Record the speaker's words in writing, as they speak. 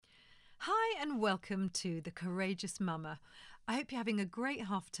Hi and welcome to The Courageous Mama. I hope you're having a great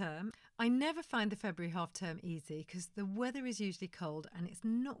half term. I never find the February half term easy because the weather is usually cold and it's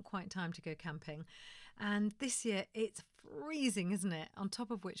not quite time to go camping. And this year it's freezing, isn't it? On top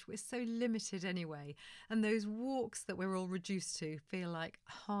of which we're so limited anyway. And those walks that we're all reduced to feel like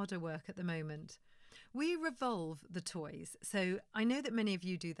harder work at the moment. We revolve the toys, so I know that many of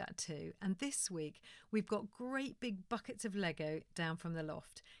you do that too. And this week we've got great big buckets of Lego down from the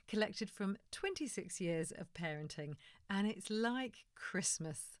loft, collected from 26 years of parenting, and it's like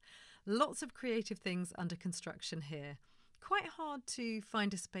Christmas. Lots of creative things under construction here. Quite hard to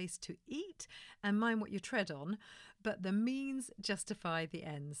find a space to eat and mind what you tread on, but the means justify the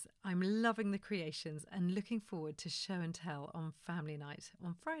ends. I'm loving the creations and looking forward to show and tell on family night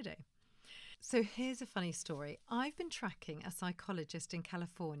on Friday. So here's a funny story. I've been tracking a psychologist in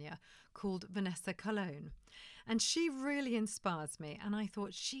California called Vanessa Kahlon, and she really inspires me, and I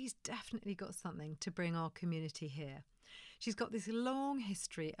thought she's definitely got something to bring our community here. She's got this long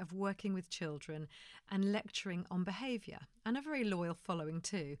history of working with children and lecturing on behaviour, and a very loyal following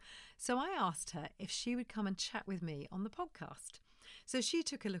too. So I asked her if she would come and chat with me on the podcast. So she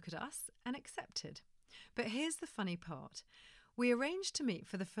took a look at us and accepted. But here's the funny part. We arranged to meet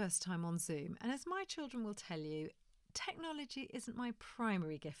for the first time on Zoom, and as my children will tell you, technology isn't my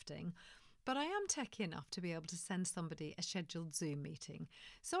primary gifting, but I am techy enough to be able to send somebody a scheduled Zoom meeting.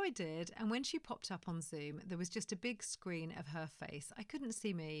 So I did, and when she popped up on Zoom, there was just a big screen of her face. I couldn't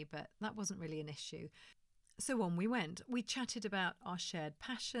see me, but that wasn't really an issue. So on we went. We chatted about our shared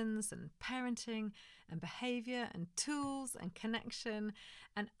passions and parenting and behaviour and tools and connection,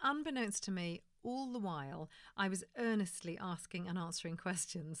 and unbeknownst to me, all the while, I was earnestly asking and answering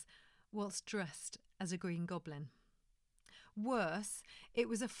questions whilst dressed as a green goblin. Worse, it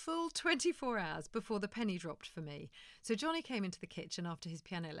was a full 24 hours before the penny dropped for me. So Johnny came into the kitchen after his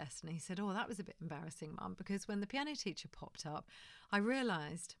piano lesson. He said, "Oh, that was a bit embarrassing, Mum, because when the piano teacher popped up, I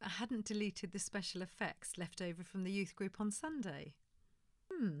realised I hadn't deleted the special effects left over from the youth group on Sunday."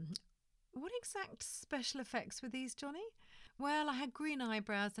 What exact special effects were these, Johnny? Well, I had green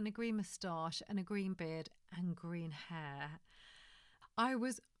eyebrows and a green moustache and a green beard and green hair. I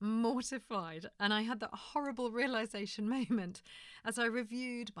was mortified, and I had that horrible realisation moment as I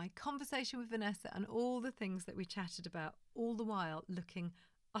reviewed my conversation with Vanessa and all the things that we chatted about, all the while looking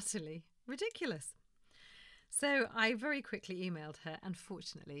utterly ridiculous. So I very quickly emailed her, and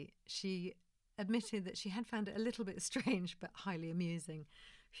fortunately she admitted that she had found it a little bit strange but highly amusing.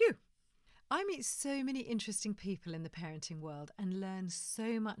 Phew! I meet so many interesting people in the parenting world and learn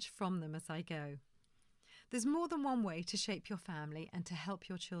so much from them as I go. There's more than one way to shape your family and to help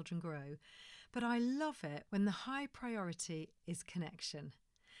your children grow, but I love it when the high priority is connection.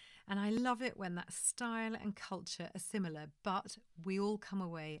 And I love it when that style and culture are similar, but we all come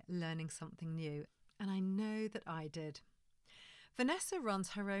away learning something new, and I know that I did. Vanessa runs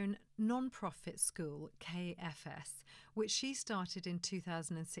her own non-profit school, KFS, which she started in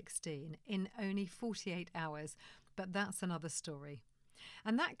 2016 in only 48 hours, but that's another story.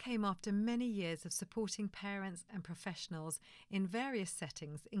 And that came after many years of supporting parents and professionals in various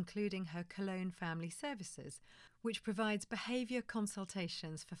settings, including her Kahlon Family Services, which provides behaviour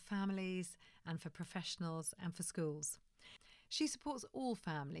consultations for families and for professionals and for schools. She supports all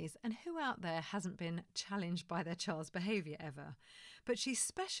families, and who out there hasn't been challenged by their child's behaviour ever? But she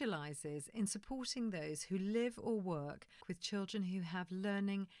specialises in supporting those who live or work with children who have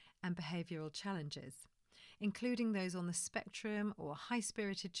learning and behavioural challenges, including those on the spectrum or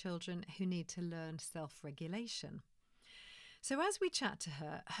high-spirited children who need to learn self-regulation. So as we chat to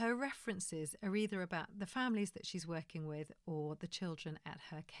her, her references are either about the families that she's working with or the children at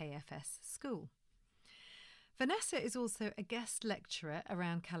her KFS school. Vanessa is also a guest lecturer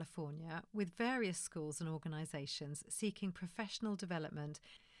around California with various schools and organisations seeking professional development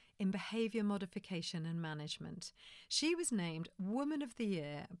in behaviour modification and management. She was named Woman of the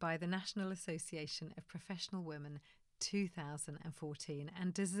Year by the National Association of Professional Women 2014,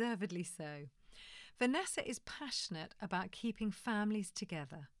 and deservedly so. Vanessa is passionate about keeping families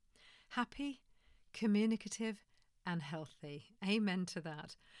together, happy, communicative and healthy. Amen to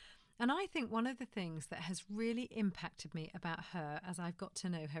that. And I think one of the things that has really impacted me about her as I've got to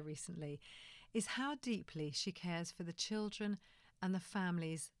know her recently is how deeply she cares for the children and the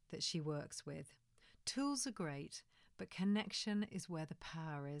families that she works with. Tools are great, but connection is where the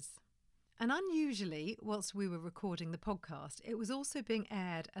power is. And unusually, whilst we were recording the podcast, it was also being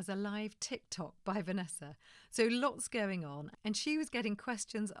aired as a live TikTok by Vanessa. So lots going on. And she was getting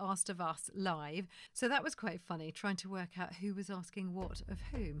questions asked of us live. So that was quite funny, trying to work out who was asking what of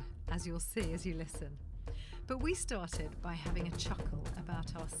whom, as you'll see as you listen. But we started by having a chuckle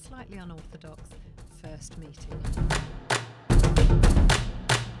about our slightly unorthodox first meeting.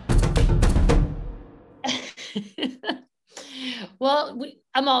 Well,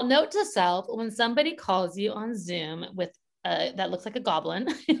 note to self, when somebody calls you on Zoom with that looks like a goblin,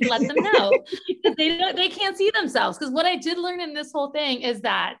 let them know. They can't see themselves. Because what I did learn in this whole thing is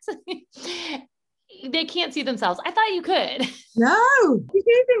that they can't see themselves. I thought you could. No, you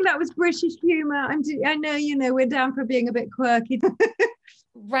do think that was British humor. I know, we're down for being a bit quirky.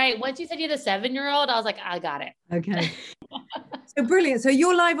 Right. Once you said you had a 7-year-old, I was like, I got it. Okay. So brilliant. So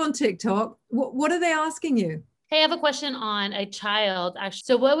you're live on TikTok. What are they asking you? Hey, I have a question on a child. Actually,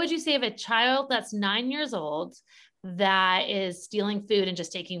 so what would you say of a child that's 9 years old that is stealing food and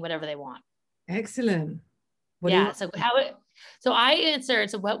just taking whatever they want? Excellent. So I answered.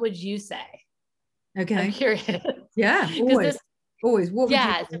 So what would you say? Okay. I'm curious. Yeah. Always. What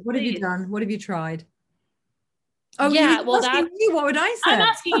have you done? What have you tried? Oh, yeah. Well, that's you. What would I say? I'm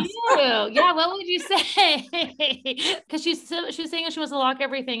asking you. Yeah. What would you say? Because she was saying she wants to lock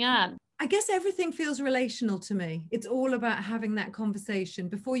everything up. I guess everything feels relational to me. It's all about having that conversation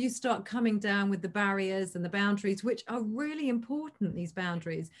before you start coming down with the barriers and the boundaries, which are really important, these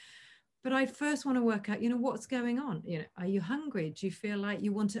boundaries. But I first want to work out, what's going on? Are you hungry? Do you feel like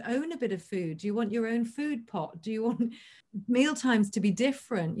you want to own a bit of food? Do you want your own food pot? Do you want meal times to be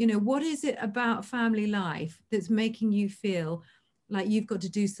different? What is it about family life that's making you feel like you've got to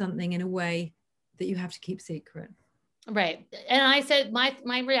do something in a way that you have to keep secret? Right. And I said, my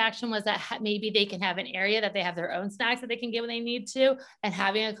reaction was that maybe they can have an area that they have their own snacks that they can get when they need to, and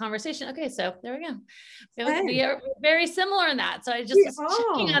having a conversation. Okay. So there we go. We are very similar in that. So I just was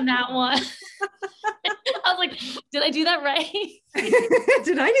checking on that one. I was like, did I do that right?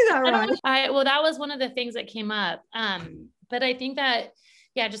 Did I do that right? Well, that was one of the things that came up. But I think that,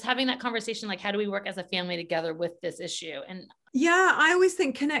 just having that conversation, like, how do we work as a family together with this issue? And I always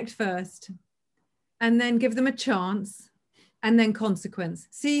think connect first, and then give them a chance, and then consequence.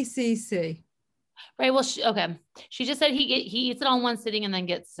 See. Right. Well, she just said he eats it all in one sitting and then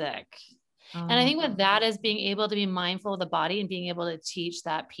gets sick. And I think with that is being able to be mindful of the body and being able to teach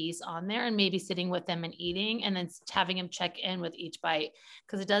that piece on there, and maybe sitting with them and eating, and then having him check in with each bite.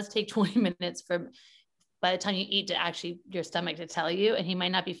 Because it does take 20 minutes by the time you eat to actually your stomach to tell you, and he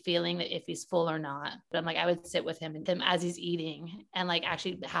might not be feeling that if he's full or not. But I'm like, I would sit with him as he's eating, and like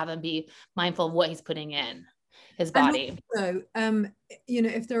actually have him be mindful of what he's putting in his body. So,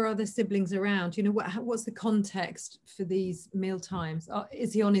 if there are other siblings around, what's the context for these meal times?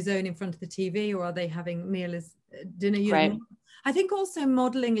 Is he on his own in front of the TV, or are they having meal as dinner? Right. I think also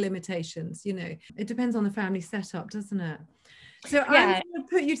modeling limitations, it depends on the family setup, doesn't it? So I'm going to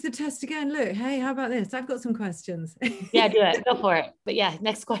put you to the test again. Look, hey, how about this? I've got some questions. Yeah, do it. Go for it. But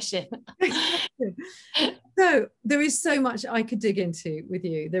next question. So there is so much I could dig into with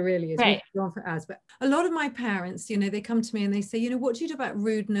you. There really is. Right. We've gone for hours. But a lot of my parents, they come to me and they say, what do you do about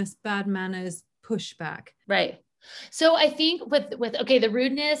rudeness, bad manners, pushback? Right. So I think with the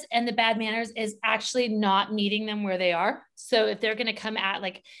rudeness and the bad manners is actually not meeting them where they are. So if they're going to come at,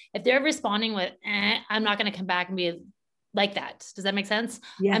 like, if they're responding with, I'm not going to come back and be like that. Does that make sense?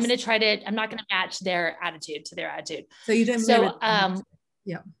 Yes. I'm not going to match their attitude to their attitude. So you don't.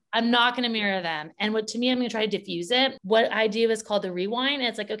 I'm not going to mirror them. And I'm going to try to diffuse it. What I do is called the rewind.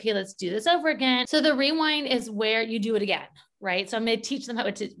 It's like, okay, let's do this over again. So the rewind is where you do it again, right? So I'm going to teach them how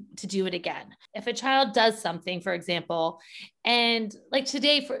to do it again. If a child does something, for example, and like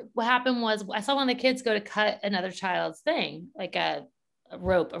today, what happened was I saw one of the kids go to cut another child's thing, like a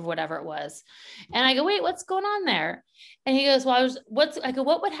rope or whatever it was. And I go, wait, what's going on there? And he goes, well,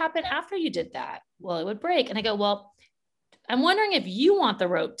 what would happen after you did that? Well, it would break. And I go, well, I'm wondering if you want the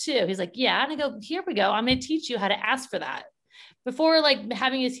rope too. He's like, yeah. And I go, here we go. I'm going to teach you how to ask for that. Before like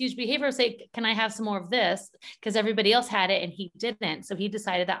having this huge behavior, say, can I have some more of this? Because everybody else had it and he didn't. So he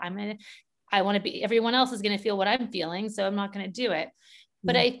decided that everyone else is going to feel what I'm feeling. So I'm not going to do it.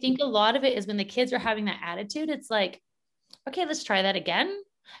 But I think a lot of it is when the kids are having that attitude, it's like, okay, let's try that again.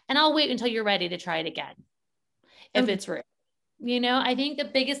 And I'll wait until you're ready to try it again. If it's rude, I think the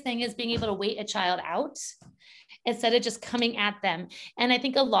biggest thing is being able to wait a child out instead of just coming at them. And I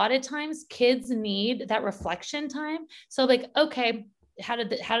think a lot of times kids need that reflection time. So like, okay, how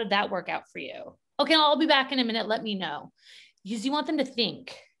did that work out for you? Okay, I'll be back in a minute. Let me know. Because you want them to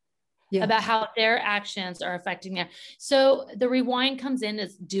think about how their actions are affecting them. So the rewind comes in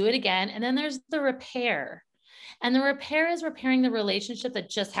is do it again. And then there's the repair. And the repair is repairing the relationship that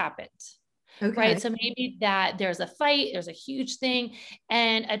just happened. Okay. Right. So maybe that there's a fight, there's a huge thing,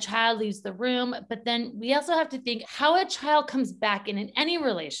 and a child leaves the room. But then we also have to think how a child comes back in any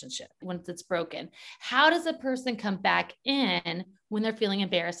relationship once it's broken. How does a person come back in when they're feeling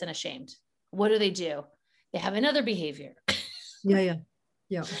embarrassed and ashamed? What do? They have another behavior. Yeah.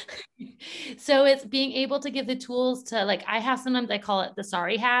 So it's being able to give the tools to, like, sometimes I call it the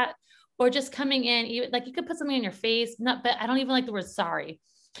sorry hat, or just coming in, even like you could put something on your face, but I don't even like the word sorry,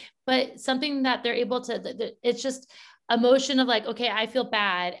 but something that they're able to, it's just emotion of like, okay, I feel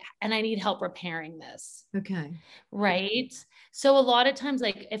bad and I need help repairing this. Okay. Right. So a lot of times,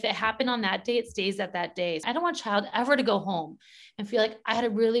 like if it happened on that day, it stays at that day. I don't want a child ever to go home and feel like I had a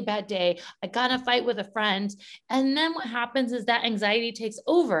really bad day. I got in a fight with a friend. And then what happens is that anxiety takes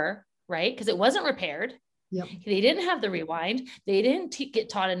over, right? Because it wasn't repaired. Yep. They didn't have the rewind. They didn't get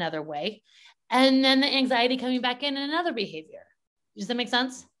taught another way. And then the anxiety coming back in another behavior. Does that make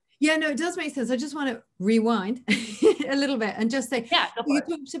sense? Yeah, no, it does make sense. I just want to rewind a little bit and just say, yeah, you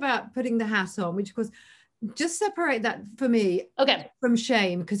talked about putting the hat on, which of course, just separate that for me from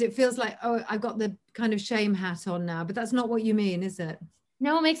shame, because it feels like, oh, I've got the kind of shame hat on now, but that's not what you mean, is it?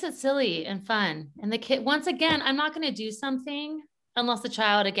 No, it makes it silly and fun. And the kid, once again, I'm not going to do something unless the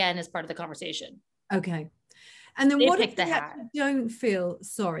child, again, is part of the conversation. Okay. And then what if they don't feel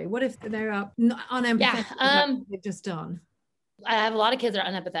sorry? What if they're unempathetic about what they've just done? I have a lot of kids that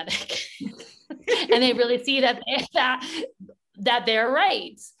are unempathetic and they really see that they're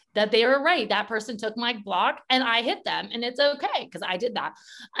right, that they were right. That person took my block and I hit them, and it's okay because I did that.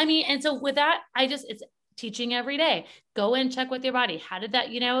 I mean, and so with that, it's teaching every day. Go and check with your body. How did that,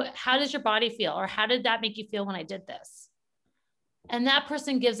 how does your body feel? Or how did that make you feel when I did this? And that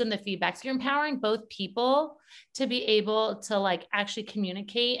person gives them the feedback. So you're empowering both people to be able to like actually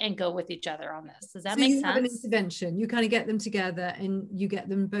communicate and go with each other on this. Does that make sense? So you have an intervention. You kind of get them together and you get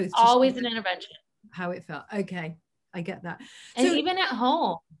them both. Always an intervention. How it felt. Okay. I get that. And so, even at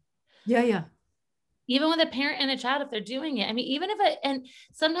home. Yeah. Even with a parent and a child, if they're doing it. I mean, and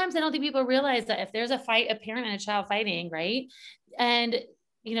sometimes I don't think people realize that if there's a fight, a parent and a child fighting, right? And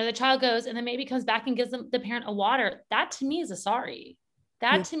the child goes and then maybe comes back and gives the parent a water. That to me is a sorry.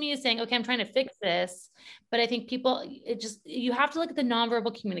 That to me is saying, okay, I'm trying to fix this. But I think you have to look at the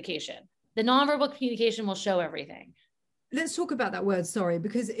nonverbal communication. The nonverbal communication will show everything. Let's talk about that word sorry,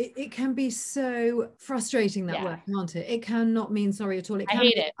 because it can be so frustrating, that word, can't it? It cannot mean sorry at all. I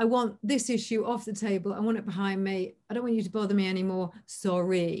hate it. I want this issue off the table. I want it behind me. I don't want you to bother me anymore.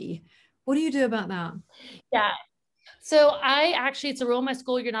 Sorry. What do you do about that? Yeah. So it's a rule in my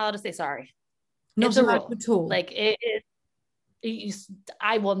school. You're not allowed to say sorry. Not allowed at all. Like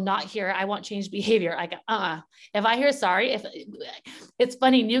I will not hear, I want change behavior. I go, if I hear sorry, it's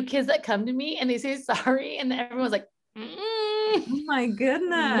funny, new kids that come to me and they say sorry and everyone's like, oh my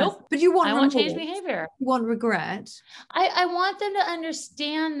goodness. Nope. But you want I want change behavior. You want regret. I want them to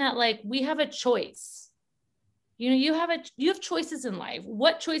understand that like we have a choice. You have choices in life.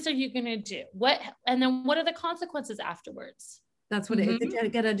 What choice are you going to do? And then what are the consequences afterwards? That's what it is. The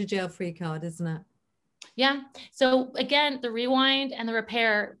get out of jail free card, isn't it? Yeah. So again, the rewind and the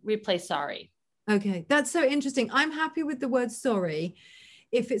repair replace sorry. Okay. That's so interesting. I'm happy with the word sorry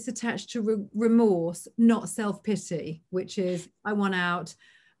if it's attached to remorse, not self-pity, which is, I want out.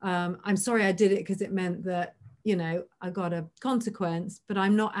 I'm sorry I did it because it meant that, I got a consequence, but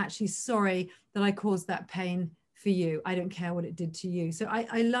I'm not actually sorry that I caused that pain for you. I don't care what it did to you. So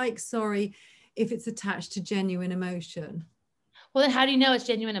I like sorry if it's attached to genuine emotion. Well, then how do you know it's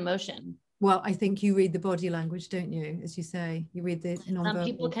genuine emotion? Well, I think you read the body language, don't you? As you say, you read the nonverbal. Some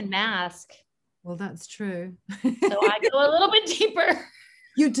people can mask. Well, that's true. So I go a little bit deeper.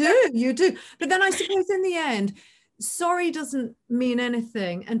 You do. But then I suppose in the end, sorry doesn't mean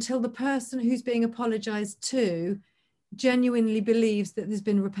anything until the person who's being apologized to genuinely believes that there's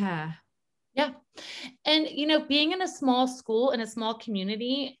been repair. Yeah. And, being in a small school, in a small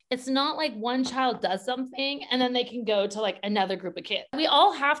community, it's not like one child does something and then they can go to like another group of kids. We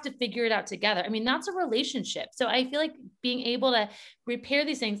all have to figure it out together. I mean, that's a relationship. So I feel like being able to repair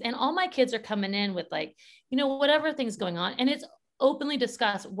these things, and all my kids are coming in with like, whatever thing's going on, and it's openly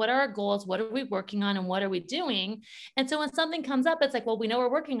discuss what are our goals, what are we working on, and what are we doing. And so when something comes up, it's like, well, we know we're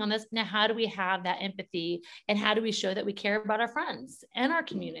working on this. Now, how do we have that empathy, and how do we show that we care about our friends and our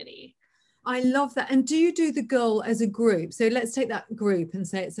community? I love that. And do you do the goal as a group? So let's take that group and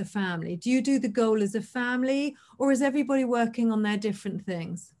say it's a family. Do you do the goal as a family, or is everybody working on their different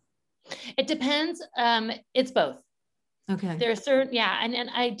things? It depends. It's both. Okay. There are certain, and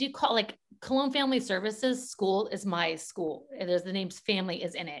I do call like Kahlon Family Services School is my school. There's the name's family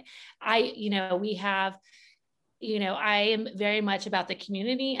is in it. We have I am very much about the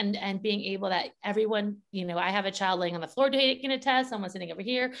community and being able that everyone, I have a child laying on the floor taking a test, someone sitting over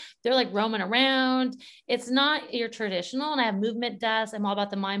here, they're like roaming around. It's not your traditional, and I have movement desks. I'm all about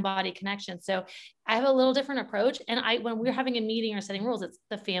the mind body connection. So I have a little different approach. And when we're having a meeting or setting rules, it's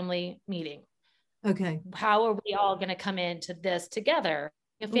the family meeting. Okay. How are we all going to come into this together?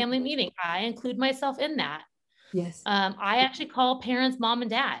 A family meeting. I include myself in that. Yes. I actually call parents, mom and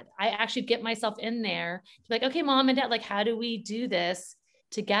dad. I actually get myself in there to be like, okay, mom and dad, like, how do we do this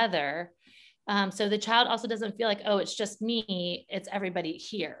together? So the child also doesn't feel like, oh, it's just me. It's everybody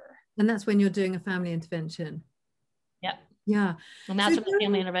here. And that's when you're doing a family intervention. Yep. Yeah. And that's what the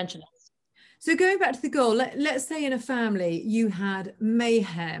family intervention is. So going back to the goal, let's say in a family, you had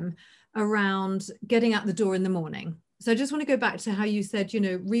mayhem around getting out the door in the morning. So I just want to go back to how you said,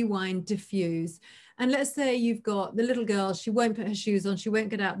 rewind, diffuse. And let's say you've got the little girl, she won't put her shoes on, she won't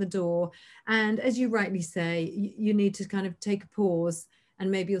get out the door. And as you rightly say, you need to kind of take a pause, and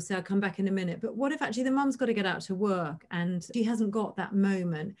maybe you'll say, I'll come back in a minute. But what if actually the mum's got to get out to work and she hasn't got that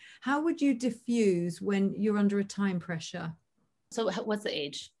moment? How would you diffuse when you're under a time pressure? So what's the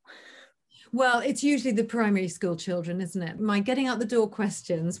age? Well, it's usually the primary school children, isn't it? My getting out the door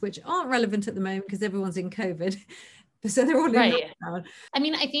questions, which aren't relevant at the moment because everyone's in COVID. So they're all in lockdown. I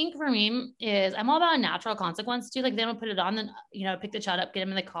mean, I think for me is I'm all about a natural consequence too. Like they don't put it on, then, pick the child up, get him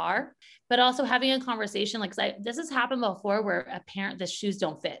in the car, but also having a conversation. Like, this has happened before where a parent, the shoes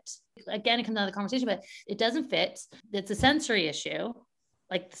don't fit. Again, it comes out of the conversation, but it doesn't fit. It's a sensory issue,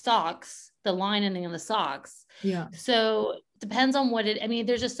 like the socks, the lining in the socks. Yeah. So depends on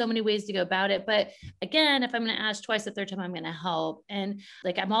there's just so many ways to go about it. But again, if I'm going to ask twice, the third time I'm going to help. And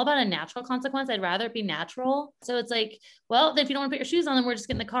like, I'm all about a natural consequence. I'd rather it be natural. So it's like, well, then if you don't want to put your shoes on, then we're just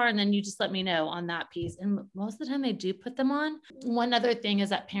getting in the car and then you just let me know on that piece. And most of the time they do put them on. One other thing is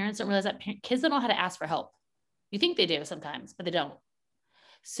that parents don't realize that kids don't know how to ask for help. You think they do sometimes, but they don't.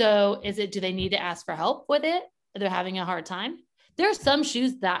 So do they need to ask for help with it? Are they having a hard time? There are some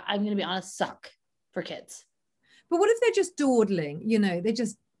shoes that, I'm going to be honest, suck for kids. But what if they're just dawdling? They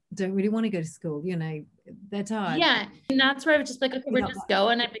just don't really want to go to school. They're tired. Yeah. And that's where I was just like, okay, we're just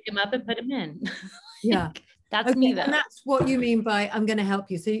going. I pick them up and put them in. Yeah. That's me though. And that's what you mean by I'm going to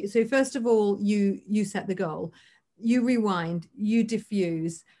help you. So first of all, you set the goal, you rewind, you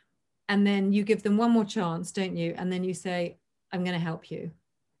diffuse, and then you give them one more chance, don't you? And then you say, I'm going to help you.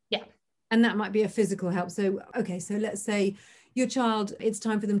 Yeah. And that might be a physical help. So, okay. So let's say your child, it's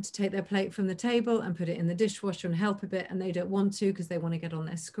time for them to take their plate from the table and put it in the dishwasher and help a bit. And they don't want to because they want to get on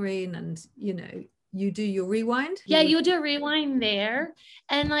their screen. And, you do your rewind. Yeah, you would do a rewind there.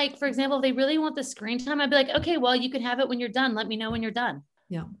 And like, for example, if they really want the screen time, I'd be like, okay, well, you can have it when you're done. Let me know when you're done.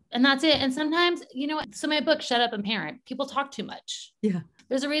 Yeah. And that's it. And sometimes, so my book, Shut Up and Parent, people talk too much. Yeah.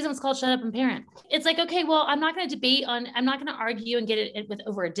 There's a reason it's called Shut Up and Parent. It's like, okay, well, I'm not going to I'm not going to argue and get it with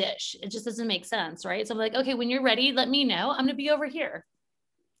over a dish. It just doesn't make sense. Right. So I'm like, okay, when you're ready, let me know. I'm going to be over here.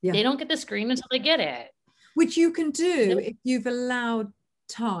 Yeah. They don't get the screen until they get it. Which you can do if you've allowed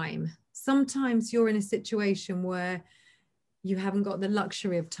time. Sometimes you're in a situation where you haven't got the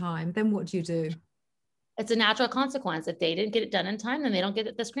luxury of time. Then what do you do? It's a natural consequence. If they didn't get it done in time, then they don't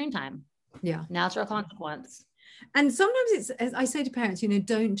get the screen time. Yeah. Natural consequence. And sometimes it's, as I say to parents,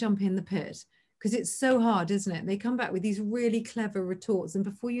 don't jump in the pit because it's so hard, isn't it? They come back with these really clever retorts, and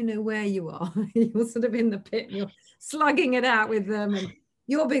before you know where you are, you're sort of in the pit and you're slugging it out with them, and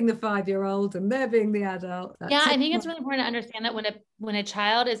you're being the 5-year-old and they're being the adult. Yeah, I think it's really important to understand that when a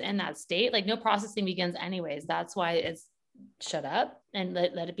child is in that state, like no processing begins anyways. That's why it's shut up and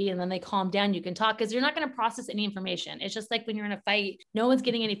let it be. And then they calm down. You can talk because you're not going to process any information. It's just like when you're in a fight, no one's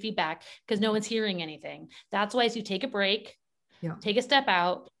getting any feedback because no one's hearing anything. That's why you take a break, take a step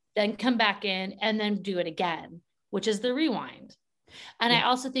out, then come back in and then do it again, which is the rewind. And I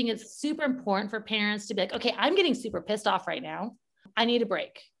also think it's super important for parents to be like, okay, I'm getting super pissed off right now. I need a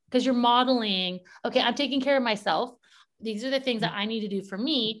break, because you're modeling, okay, I'm taking care of myself. These are the things that I need to do for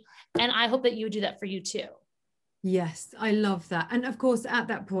me. And I hope that you would do that for you too. Yes, I love that. And of course, at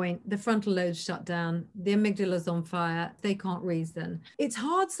that point, the frontal lobe's shut down, the amygdala's on fire, they can't reason. It's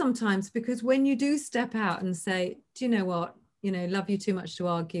hard sometimes because when you do step out and say, do you know what, love you too much to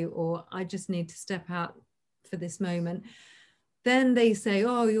argue, or I just need to step out for this moment, then they say,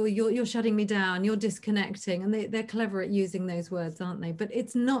 oh, you're shutting me down, you're disconnecting. And they're clever at using those words, aren't they? But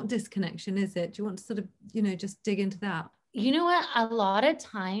it's not disconnection, is it? Do you want to sort of, just dig into that? You know what? A lot of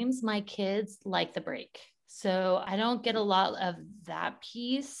times my kids like the break. So I don't get a lot of that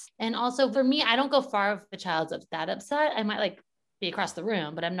piece. And also for me, I don't go far if the child's that upset. I might be across the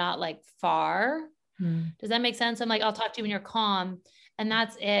room, but I'm not far. Does that make sense? I'm like, I'll talk to you when you're calm. And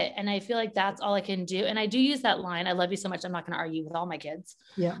that's it. And I feel like that's all I can do. And I do use that line, I love you so much, I'm not going to argue with all my kids.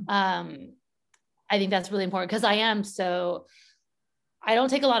 Yeah. I think that's really important because I don't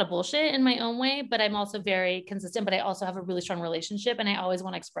take a lot of bullshit in my own way, but I'm also very consistent, but I also have a really strong relationship and I always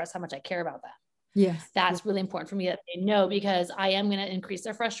want to express how much I care about them. Yes. That's really important for me that they know, because I am going to increase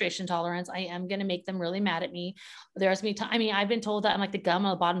their frustration tolerance. I am going to make them really mad at me. There's me. I mean, I've been told that I'm like the gum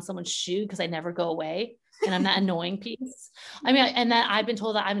on the bottom of someone's shoe because I never go away and I'm that annoying piece. I mean, and then I've been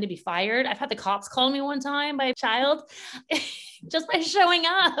told that I'm going to be fired. I've had the cops call me one time by a child just by showing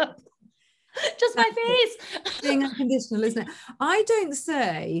up. Just my face. Being unconditional, isn't it? I don't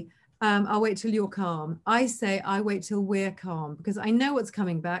say, I'll wait till you're calm. I say, I wait till we're calm, because I know what's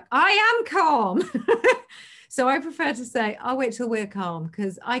coming back. I am calm. So I prefer to say, I'll wait till we're calm,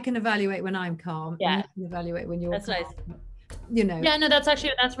 because I can evaluate when I'm calm. Yeah. And you can evaluate when you're calm. Nice. You know. Yeah, no,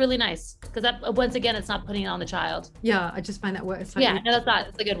 that's really nice, because that, once again, it's not putting it on the child. Yeah, I just find that works. Yeah, no, that's not.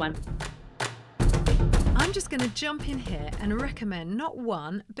 It's a good one. I'm just going to jump in here and recommend not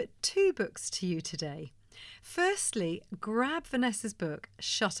one, but 2 books to you today. Firstly, grab Vanessa's book,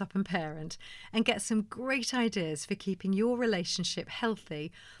 Shut Up and Parent, and get some great ideas for keeping your relationship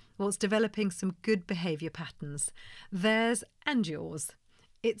healthy whilst developing some good behaviour patterns. Theirs and yours.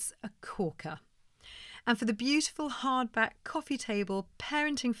 It's a corker. And for the beautiful hardback coffee table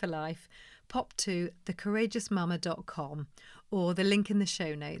Parenting for Life, pop to thecourageousmama.com or the link in the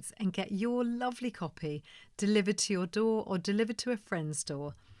show notes and get your lovely copy delivered to your door or delivered to a friend's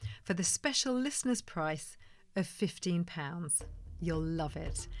door for the special listener's price of £15. You'll love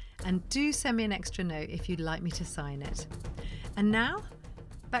it. And do send me an extra note if you'd like me to sign it. And now,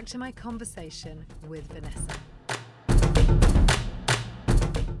 back to my conversation with Vanessa.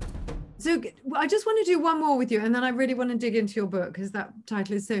 So I just want to do one more with you, and then I really want to dig into your book, because that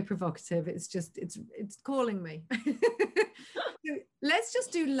title is so provocative. It's just, it's calling me. So let's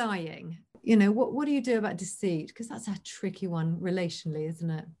just do lying. You know, what do you do about deceit? Because that's a tricky one relationally, isn't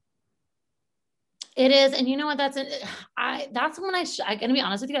it? It is. And you know what, that's when I'm going to be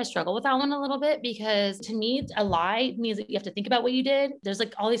honest with you, I struggle with that one a little bit, because to me, a lie means that you have to think about what you did. There's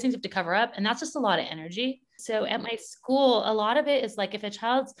like all these things you have to cover up, and that's just a lot of energy. So at my school, a lot of it is like, if a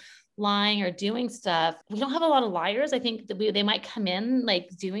child's lying or doing stuff, we don't have a lot of liars. I think that they might come in like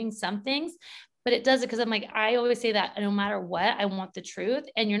doing some things, but it does it because I'm like, I always say that no matter what, I want the truth,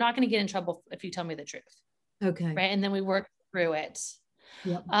 and you're not going to get in trouble if you tell me the truth. Okay. Right. And then we work through it.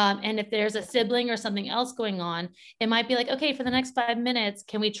 Yep. And if there's a sibling or something else going on, it might be like, okay, for the next 5 minutes,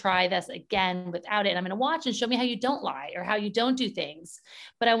 can we try this again without it? And I'm going to watch and show me how you don't lie or how you don't do things.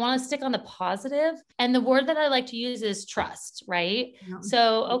 But I want to stick on the positive. And the word that I like to use is trust, right? Yep.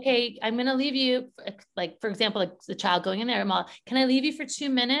 So, okay, I'm going to leave you, like, for example, like the child going in there, can I leave you for 2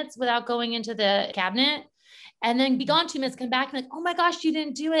 minutes without going into the cabinet? And then be gone 2 minutes, come back and like, oh my gosh, you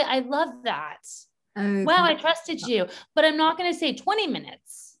didn't do it. I love that. Okay. Wow, I trusted you, but I'm not going to say 20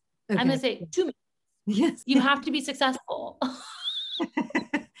 minutes. Okay. I'm going to say 2 minutes. Yes. You have to be successful.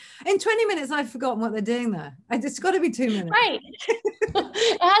 In 20 minutes, I've forgotten what they're doing there. It's got to be 2 minutes. Right.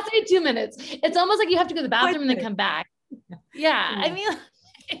 It has to be 2 minutes. It's almost like you have to go to the bathroom and then come back. Yeah. I mean,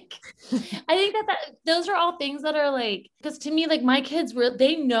 I think that those are all things that are like, because to me, like my kids,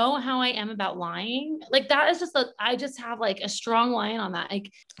 they know how I am about lying. Like that is just I just have like a strong line on that,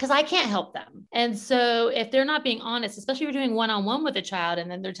 like, because I can't help them. And so if they're not being honest, especially if you're doing one-on-one with a child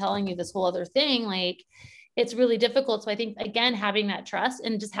and then they're telling you this whole other thing, like it's really difficult. So I think, again, having that trust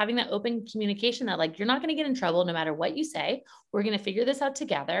and just having that open communication that like, you're not going to get in trouble no matter what you say. We're going to figure this out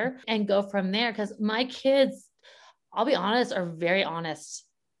together and go from there. Because my kids, I'll be honest, are very honest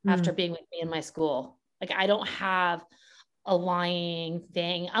after being with me in my school. Like I don't have a lying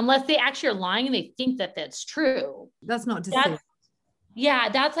thing unless they actually are lying and they think that that's true. That's not deceit.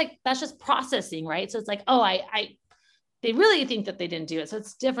 That's just processing, right? So it's like, oh, they really think that they didn't do it. So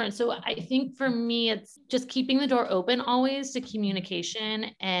it's different. So I think for me, it's just keeping the door open always to communication.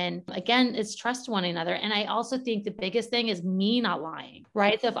 And again, it's trust one another. And I also think the biggest thing is me not lying,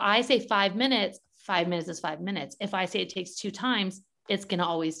 right? So if I say 5 minutes, 5 minutes is 5 minutes. If I say it takes 2 times, it's going to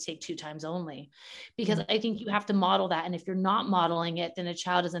always take 2 times only, because I think you have to model that. And if you're not modeling it, then a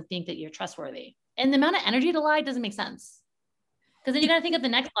child doesn't think that you're trustworthy. And the amount of energy to lie doesn't make sense, because then you got to think of the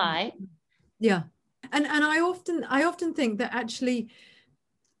next lie. Yeah. And I often think that actually,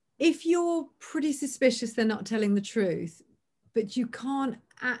 if you're pretty suspicious they're not telling the truth, but you can't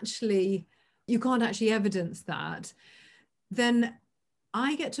actually evidence that, then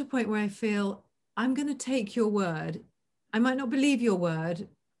I get to a point where I feel I'm going to take your word. I might not believe your word,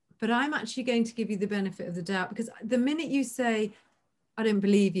 but I'm actually going to give you the benefit of the doubt, because the minute you say, I don't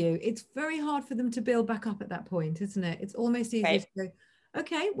believe you, it's very hard for them to build back up at that point, isn't it? It's almost easier to go,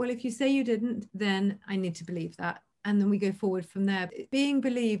 Okay, well, if you say you didn't, then I need to believe that. And then we go forward from there. Being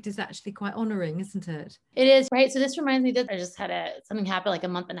believed is actually quite honoring, isn't it? It is, right? So this reminds me that I just had something happen like a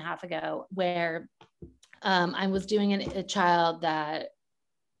month and a half ago where I was doing a child that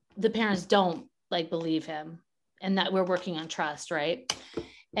the parents don't like believe him, and that we're working on trust, right?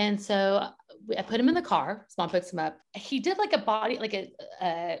 And so I put him in the car. Mom picks him up. He did like a body, like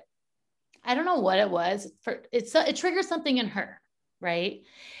I don't know what it was. It triggered something in her, right?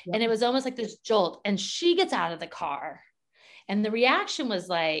 Yep. And it was almost like this jolt. And she gets out of the car, and the reaction was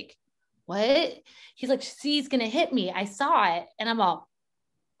like, "What?" He's like, "She's gonna hit me. I saw it." And I'm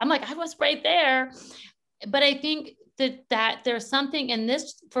like, I was right there. But I think that there's something in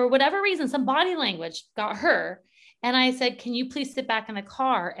this, for whatever reason, some body language got her. And I said, "Can you please sit back in the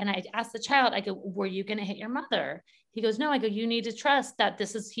car?" And I asked the child, I go, "Were you going to hit your mother?" He goes, "No." I go, "You need to trust that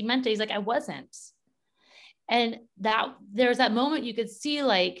he meant it." He's like, "I wasn't." And that there's that moment you could see,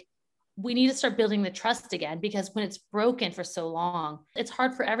 like, we need to start building the trust again, because when it's broken for so long, it's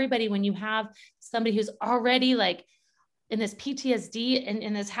hard for everybody when you have somebody who's already like in this PTSD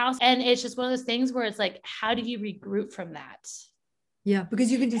in this house. And it's just one of those things where it's like, how do you regroup from that? Yeah,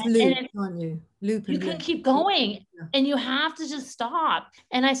 because you can just loop, can't you? Loop. You can keep going, and you have to just stop.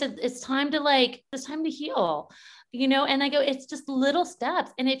 And I said, it's time to heal, and I go, it's just little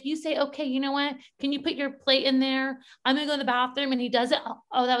steps. And if you say, okay, you know what, can you put your plate in there? I'm going to go to the bathroom. And he does it.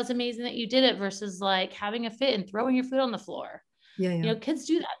 Oh, that was amazing that you did it, versus like having a fit and throwing your food on the floor. Yeah. Kids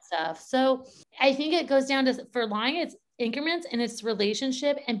do that stuff. So I think it goes down to, for lying, it's increments, and it's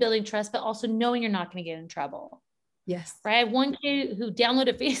relationship and building trust, but also knowing you're not going to get in trouble. Yes. Right. I have one kid who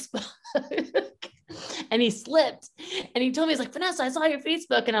downloaded Facebook and he slipped, and he told me, he's like, "Vanessa, I saw your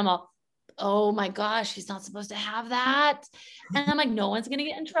Facebook." And I'm all, oh my gosh, he's not supposed to have that. And I'm like, no one's going to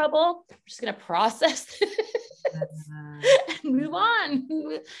get in trouble. We're just going to process and move on.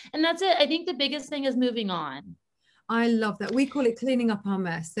 And that's it. I think the biggest thing is moving on. I love that. We call it cleaning up our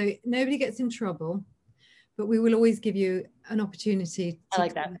mess. So nobody gets in trouble, but we will always give you an opportunity to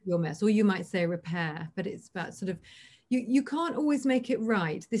like clean up your mess, or you might say repair, but it's about sort of, you can't always make it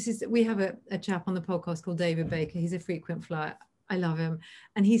right. We have a chap on the podcast called David Baker. He's a frequent flyer. I love him.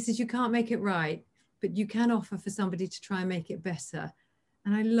 And he says, you can't make it right, but you can offer for somebody to try and make it better.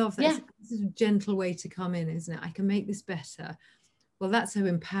 And I love that. Yeah. It's a gentle way to come in, isn't it? I can make this better. Well, that's so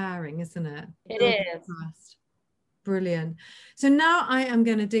empowering, isn't it? It is. Trust. Brilliant. So now I am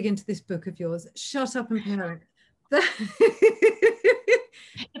going to dig into this book of yours, Shut Up and Parent.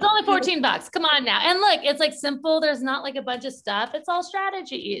 It's only $14. Come on now. And look, it's like simple. There's not like a bunch of stuff. It's all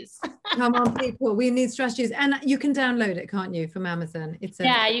strategies. Come on, people. We need strategies. And you can download it, can't you, from Amazon?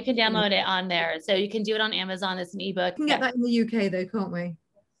 Yeah, you can download it on there. So you can do it on Amazon. It's an ebook. We can get that in the UK though, can't we?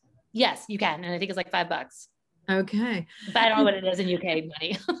 Yes, you can. And I think it's like $5. Okay. But I don't know what it is in UK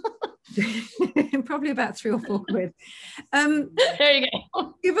money. Probably about 3 or 4 quid. There you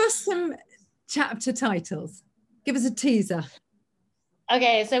go. Give us some chapter titles. Give us a teaser.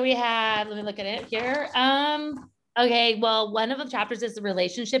 Okay, so we have, let me look at it here. Okay, well, one of the chapters is the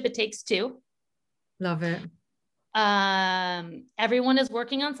relationship. It takes 2. Love it. Everyone is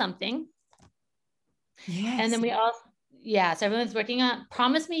working on something. Yes. And then so everyone's working on,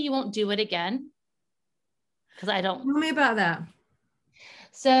 promise me you won't do it again. Because I don't. Tell me about that.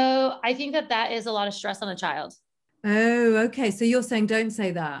 So I think that is a lot of stress on a child. Oh, okay. So you're saying don't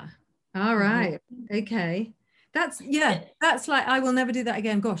say that. All right. Mm-hmm. Okay. That's like, I will never do that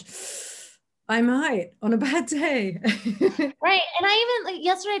again. Gosh, I might on a bad day. Right. And I even, like,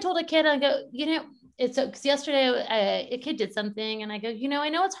 yesterday I told a kid, I go, it's so, because yesterday a kid did something, and I go, I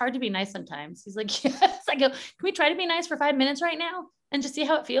know it's hard to be nice sometimes. He's like, yes. I go, can we try to be nice for 5 minutes right now and just see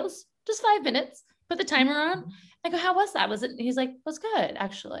how it feels? Just 5 minutes. Put the timer on. I go, how was that? Was it? He's like, it was good,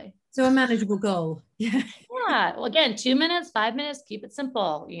 actually. So a manageable goal. Yeah. Yeah. Well, again, 2 minutes, 5 minutes, keep it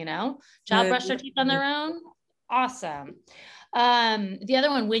simple, Child brush their teeth on their own. Awesome. The other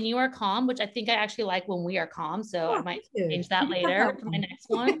one, when you are calm, which I think I actually like when we are calm. So I might change that later for my next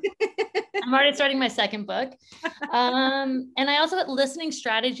one. I'm already starting my second book. And I also got listening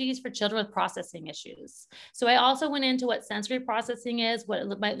strategies for children with processing issues. So I also went into what sensory processing is, what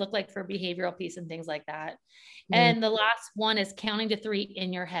it might look like for a behavioral piece and things like that. And the last one is counting to 3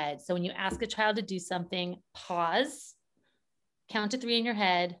 in your head. So when you ask a child to do something, pause, count to 3 in your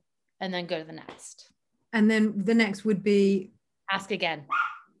head, and then go to the next. And then the next would be ask again.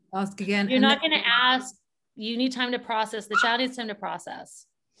 Ask again. You're not going to ask. You need time to process. The child needs time to process.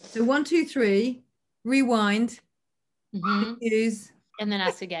 So 1, 2, 3, rewind, use, and then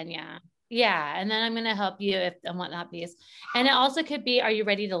ask again. Yeah. Yeah. And then I'm going to help you if and whatnot piece. And it also could be, are you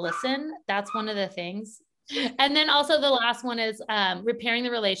ready to listen? That's one of the things. And then also the last one is repairing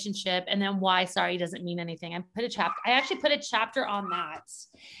the relationship, and then why sorry doesn't mean anything. I actually put a chapter on that.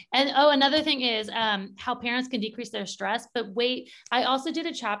 And another thing is how parents can decrease their stress. But wait, I also did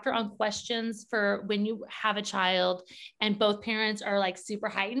a chapter on questions for when you have a child and both parents are like super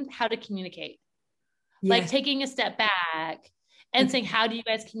heightened, how to communicate. Yes. Like taking a step back and saying, how do you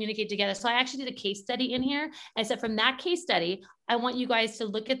guys communicate together? So I actually did a case study in here. I said, from that case study, I want you guys to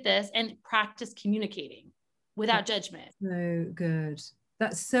look at this and practice communicating without judgment. So good.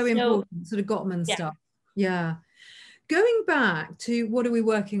 That's so important, sort of Gottman stuff. Yeah. Going back to what are we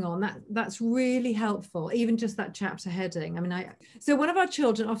working on? That's really helpful. Even just that chapter heading. I mean, so one of our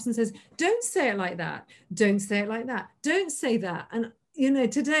children often says, don't say it like that. Don't say it like that. Don't say that. And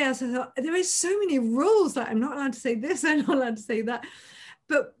today I thought there is so many rules that I'm not allowed to say this, I'm not allowed to say that.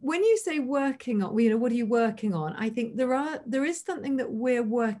 But when you say working on, what are you working on? I think there is something that we're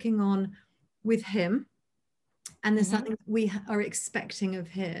working on with him, and there's something we are expecting of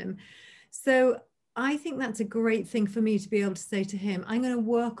him. So I think that's a great thing for me to be able to say to him, I'm going to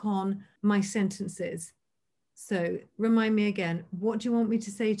work on my sentences. So remind me again, what do you want me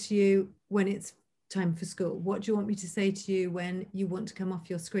to say to you when it's time for school? What do you want me to say to you when you want to come off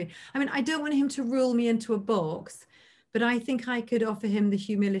your screen? I mean, I don't want him to rule me into a box, but I think I could offer him the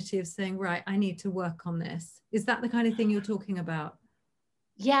humility of saying, right, I need to work on this. Is that the kind of thing you're talking about?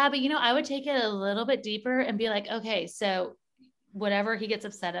 Yeah, but I would take it a little bit deeper and be like, okay, so whatever he gets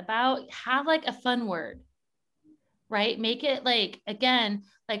upset about, have like a fun word, right? Make it like, again,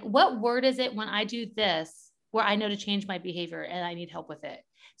 like what word is it when I do this, where I know to change my behavior and I need help with it.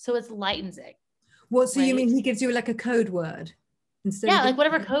 So it lightens it. What, so you mean he gives you like a code word? Instead of like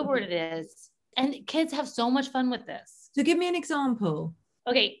whatever code word it is. And kids have so much fun with this. So give me an example.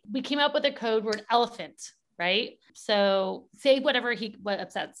 Okay, we came up with a code word elephant, right? So say what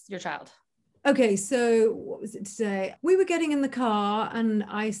upsets your child. Okay, so what was it today? We were getting in the car and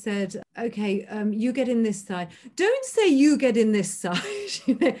I said, okay, you get in this side. Don't say you get in this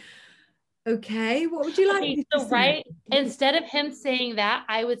side. Okay, what would you like me to say? Right, instead of him saying that,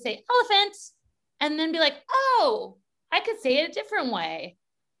 I would say elephant and then be like, oh, I could say it a different way.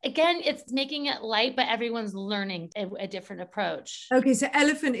 Again, it's making it light, but everyone's learning a different approach. Okay, so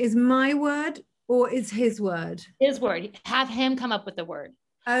elephant is my word or is his word? His word. Have him come up with the word.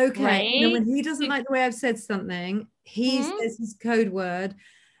 Okay. Right? Now, when he doesn't like the way I've said something, he says his code word,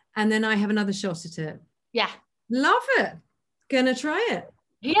 and then I have another shot at it. Yeah. Love it. Gonna try it.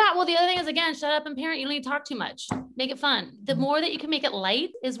 Yeah. Well, the other thing is, again, shut up and parent. You don't need to talk too much. Make it fun. The more that you can make it light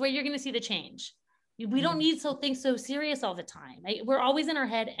is where you're going to see the change. We don't need things so serious all the time. We're always in our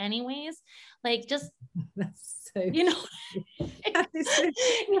head anyways. Like just, that's so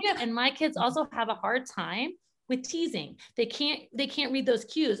and my kids also have a hard time with teasing. They can't read those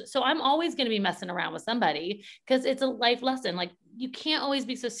cues. So I'm always going to be messing around with somebody because it's a life lesson. Like you can't always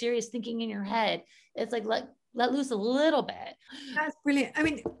be so serious thinking in your head. It's like, let loose a little bit. That's brilliant. I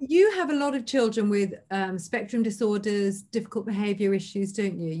mean, you have a lot of children with spectrum disorders, difficult behavior issues,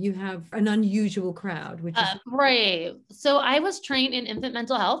 don't you? You have an unusual crowd, which is right. So I was trained in infant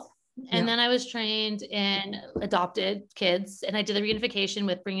mental health. And then I was trained in adopted kids, and I did the reunification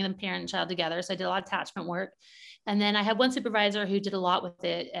with bringing the parent and child together. So I did a lot of attachment work. And then I had one supervisor who did a lot with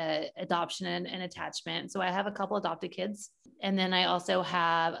it, adoption and attachment. So I have a couple adopted kids. And then I also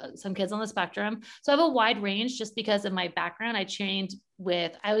have some kids on the spectrum. So I have a wide range just because of my background. I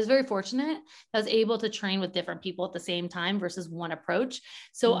was very fortunate. I was able to train with different people at the same time versus one approach.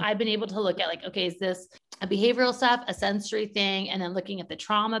 So I've been able to look at like, okay, is this a behavioral stuff, a sensory thing, and then looking at the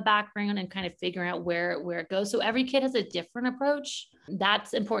trauma background and kind of figuring out where it goes. So every kid has a different approach.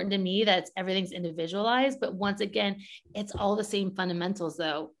 That's important to me, that everything's individualized. But once again, it's all the same fundamentals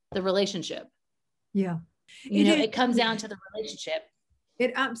though, the relationship. Yeah. It comes down to the relationship.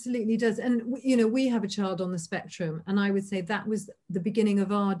 It absolutely does. And, we have a child on the spectrum, and I would say that was the beginning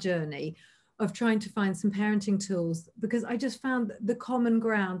of our journey of trying to find some parenting tools, because I just found the common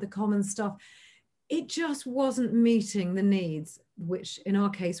ground, the common stuff, it just wasn't meeting the needs, which in our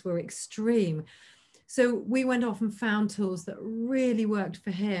case were extreme. So we went off and found tools that really worked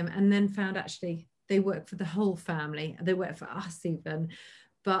for him, and then found actually they work for the whole family. They work for us even.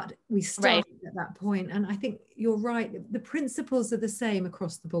 But we started at that point. And I think you're right. The principles are the same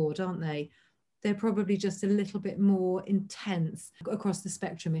across the board, aren't they? They're probably just a little bit more intense across the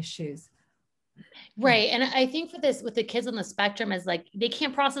spectrum issues. Right. And I think for this, with the kids on the spectrum, is like, they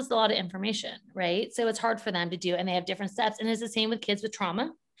can't process a lot of information, right? So it's hard for them to do, and they have different steps. And it's the same with kids with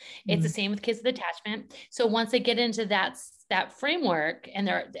trauma. It's the same with kids with attachment. So once they get into that framework and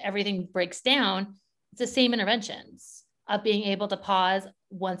everything breaks down, it's the same interventions of being able to pause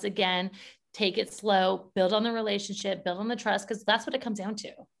once again, take it slow, build on the relationship, build on the trust, because that's what it comes down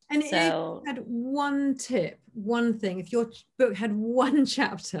to. And if you had one tip, one thing, if your book had one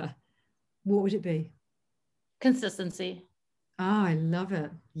chapter, what would it be? Consistency. Oh, I love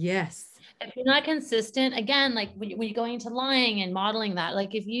it. Yes. If you're not consistent, again, like when you're going into lying and modeling that,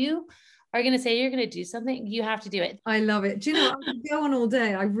 like if you are going to say you're going to do something, you have to do it. I love it. Do you know what? I could go on all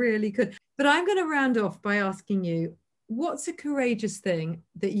day. I really could. But I'm going to round off by asking you, what's a courageous thing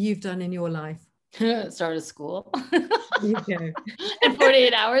that you've done in your life? Start a school. You go. In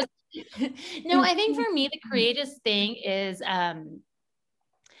 48 hours. No, I think for me, the courageous thing is I'm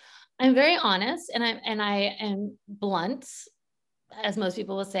very honest and I am blunt, as most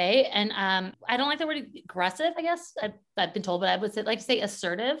people will say. And I don't like the word aggressive, I guess. I've been told, but I would say, like to say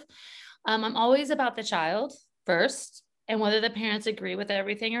assertive. I'm always about the child first. And whether the parents agree with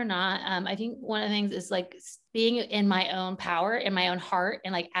everything or not, I think one of the things is like being in my own power, in my own heart,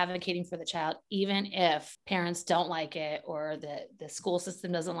 and like advocating for the child, even if parents don't like it or the school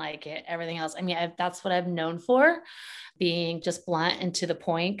system doesn't like it, everything else. I mean, that's what I'm known for, being just blunt and to the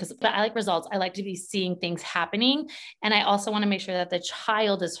point, but I like results. I like to be seeing things happening. And I also want to make sure that the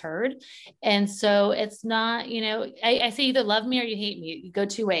child is heard. And so it's not, I say either love me or you hate me. You go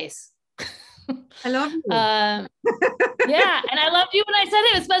two ways. I love you. Yeah. And I loved you when I said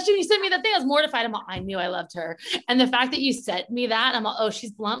it, especially when you sent me the thing. I was mortified. I knew I loved her. And the fact that you sent me that, I'm like, oh,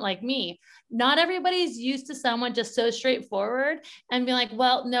 she's blunt like me. Not everybody's used to someone just so straightforward and be like,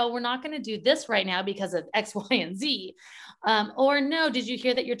 well, no, we're not going to do this right now because of X, Y, and Z. Or no, did you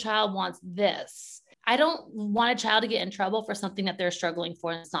hear that your child wants this? I don't want a child to get in trouble for something that they're struggling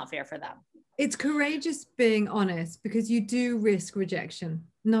for, and it's not fair for them. It's courageous being honest, because you do risk rejection.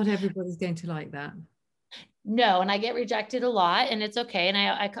 Not everybody's going to like that. No, and I get rejected a lot, and it's okay.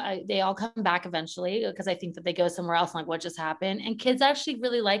 And they all come back eventually, because I think that they go somewhere else. Like, what just happened? And kids actually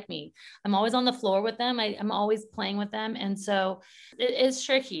really like me. I'm always on the floor with them. I'm always playing with them. And so it is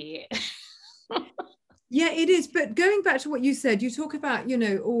tricky. Yeah, it is. But going back to what you said, you talk about,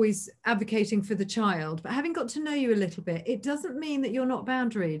 always advocating for the child, but having got to know you a little bit, it doesn't mean that you're not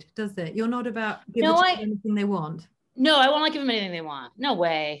boundaried, does it? You're not about giving anything they want. No, I won't give them anything they want. No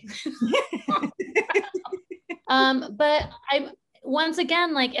way. But once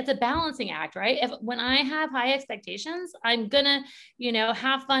again, like it's a balancing act, right? When I have high expectations, I'm gonna,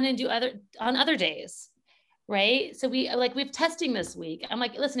 have fun and do on other days. Right. So we've testing this week. I'm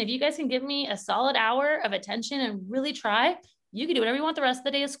like, listen, if you guys can give me a solid hour of attention and really try, you can do whatever you want the rest of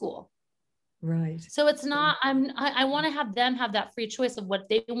the day of school. Right. So it's not, I want to have them have that free choice of what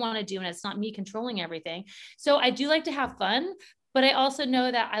they want to do. And it's not me controlling everything. So I do like to have fun, but I also know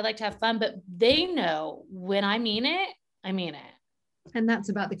that I like to have fun, but they know when I mean it, I mean it. And that's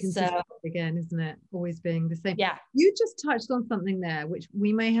about the consistency again, isn't it? Always being the same. Yeah. You just touched on something there, which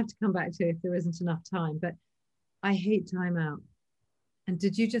we may have to come back to if there isn't enough time, but I hate timeout. And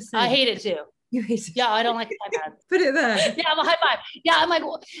did you just say I hate it too? You hate it. Yeah, I don't like timeout. Put it there. Yeah, I'm a high five. Yeah, I'm like,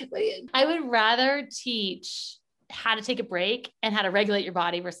 I would rather teach how to take a break and how to regulate your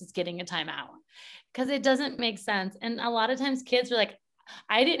body versus getting a timeout, because it doesn't make sense. And a lot of times kids are like,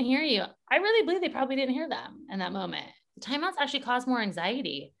 I didn't hear you. I really believe they probably didn't hear them in that moment. The timeouts actually cause more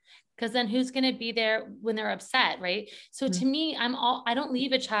anxiety, because then who's going to be there when they're upset, right? So to me, I don't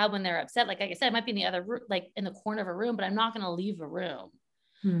leave a child when they're upset. Like I said, it might be in the other room, like in the corner of a room, but I'm not going to leave a room,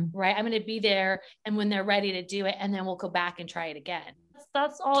 right? I'm going to be there, and when they're ready to do it, and then we'll go back and try it again.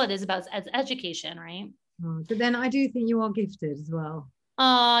 That's all it is about, as education, right? But then I do think you are gifted as well.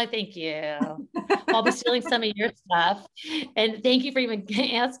 Oh, thank you. I'll be stealing some of your stuff. And thank you for even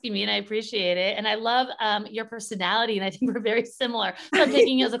asking me, and I appreciate it. And I love your personality, and I think we're very similar. So I'm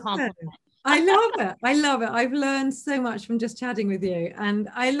taking it as a compliment. I love it. I love it. I've learned so much from just chatting with you. And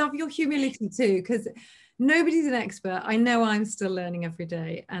I love your humility too, because nobody's an expert. I know I'm still learning every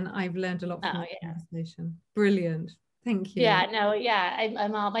day, and I've learned a lot from this conversation. Brilliant. Thank you. Yeah, no, yeah.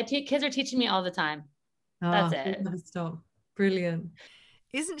 My kids are teaching me all the time. That's it. Never stop. Brilliant.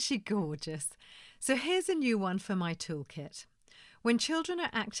 Isn't she gorgeous? So here's a new one for my toolkit. When children are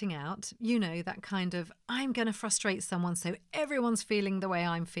acting out, that kind of, I'm going to frustrate someone so everyone's feeling the way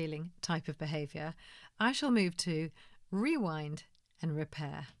I'm feeling type of behaviour, I shall move to rewind and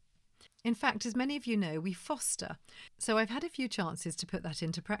repair. In fact, as many of you know, we foster. So I've had a few chances to put that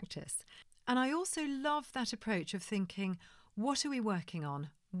into practice. And I also love that approach of thinking, what are we working on?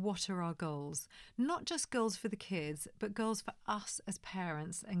 What are our goals? Not just goals for the kids, but goals for us as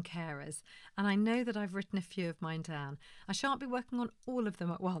parents and carers. And I know that I've written a few of mine down. I shan't be working on all of them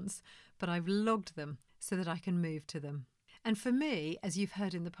at once, but I've logged them so that I can move to them. And for me, as you've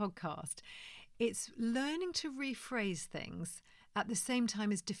heard in the podcast, it's learning to rephrase things at the same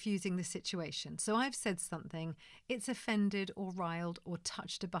time as diffusing the situation. So I've said something, it's offended or riled or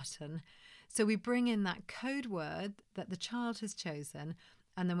touched a button. So we bring in that code word that the child has chosen.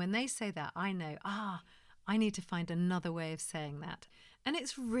 And then when they say that, I know, I need to find another way of saying that. And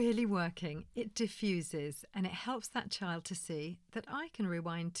it's really working. It diffuses and it helps that child to see that I can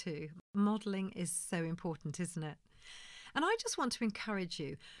rewind too. Modelling is so important, isn't it? And I just want to encourage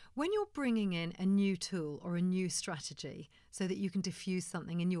you, when you're bringing in a new tool or a new strategy so that you can diffuse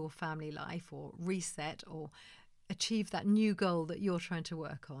something in your family life or reset or achieve that new goal that you're trying to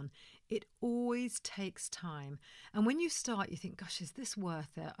work on, it always takes time. And when you start, you think, gosh, is this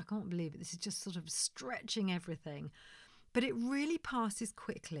worth it? I can't believe it. This is just sort of stretching everything. But it really passes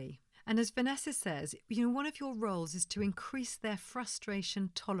quickly. And as Vanessa says, one of your roles is to increase their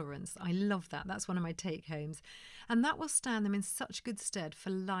frustration tolerance. I love that. That's one of my take homes. And that will stand them in such good stead for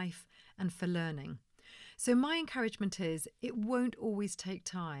life and for learning. So my encouragement is it won't always take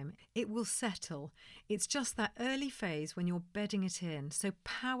time. It will settle. It's just that early phase when you're bedding it in. So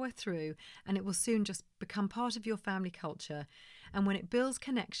power through and it will soon just become part of your family culture. And when it builds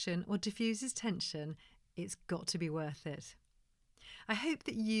connection or diffuses tension, it's got to be worth it. I hope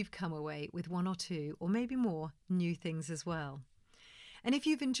that you've come away with one or two or maybe more new things as well. And if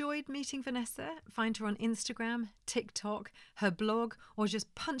you've enjoyed meeting Vanessa, find her on Instagram, TikTok, her blog, or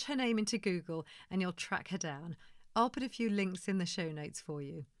just punch her name into Google and you'll track her down. I'll put a few links in the show notes for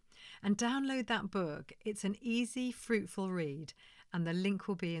you. And download that book. It's an easy, fruitful read, and the link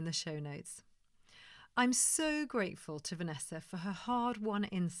will be in the show notes. I'm so grateful to Vanessa for her hard-won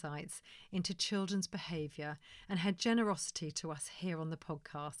insights into children's behaviour and her generosity to us here on the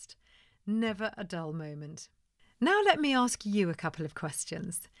podcast. Never a dull moment. Now let me ask you a couple of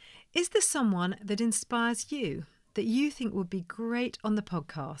questions. Is there someone that inspires you that you think would be great on the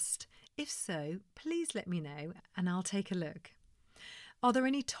podcast? If so, please let me know and I'll take a look. Are there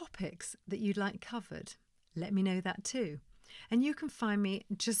any topics that you'd like covered? Let me know that too. And you can find me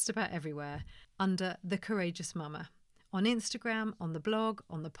just about everywhere under The Courageous Mama, on Instagram, on the blog,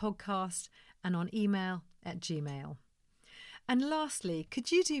 on the podcast, and on email at Gmail. And lastly,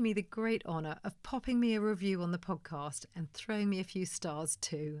 could you do me the great honour of popping me a review on the podcast and throwing me a few stars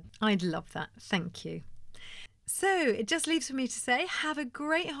too? I'd love that. Thank you. So it just leaves for me to say, have a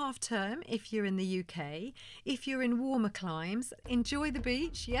great half term if you're in the UK. If you're in warmer climes, enjoy the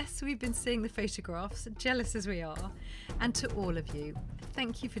beach. Yes, we've been seeing the photographs, jealous as we are. And to all of you,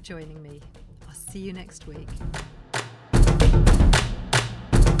 thank you for joining me. I'll see you next week.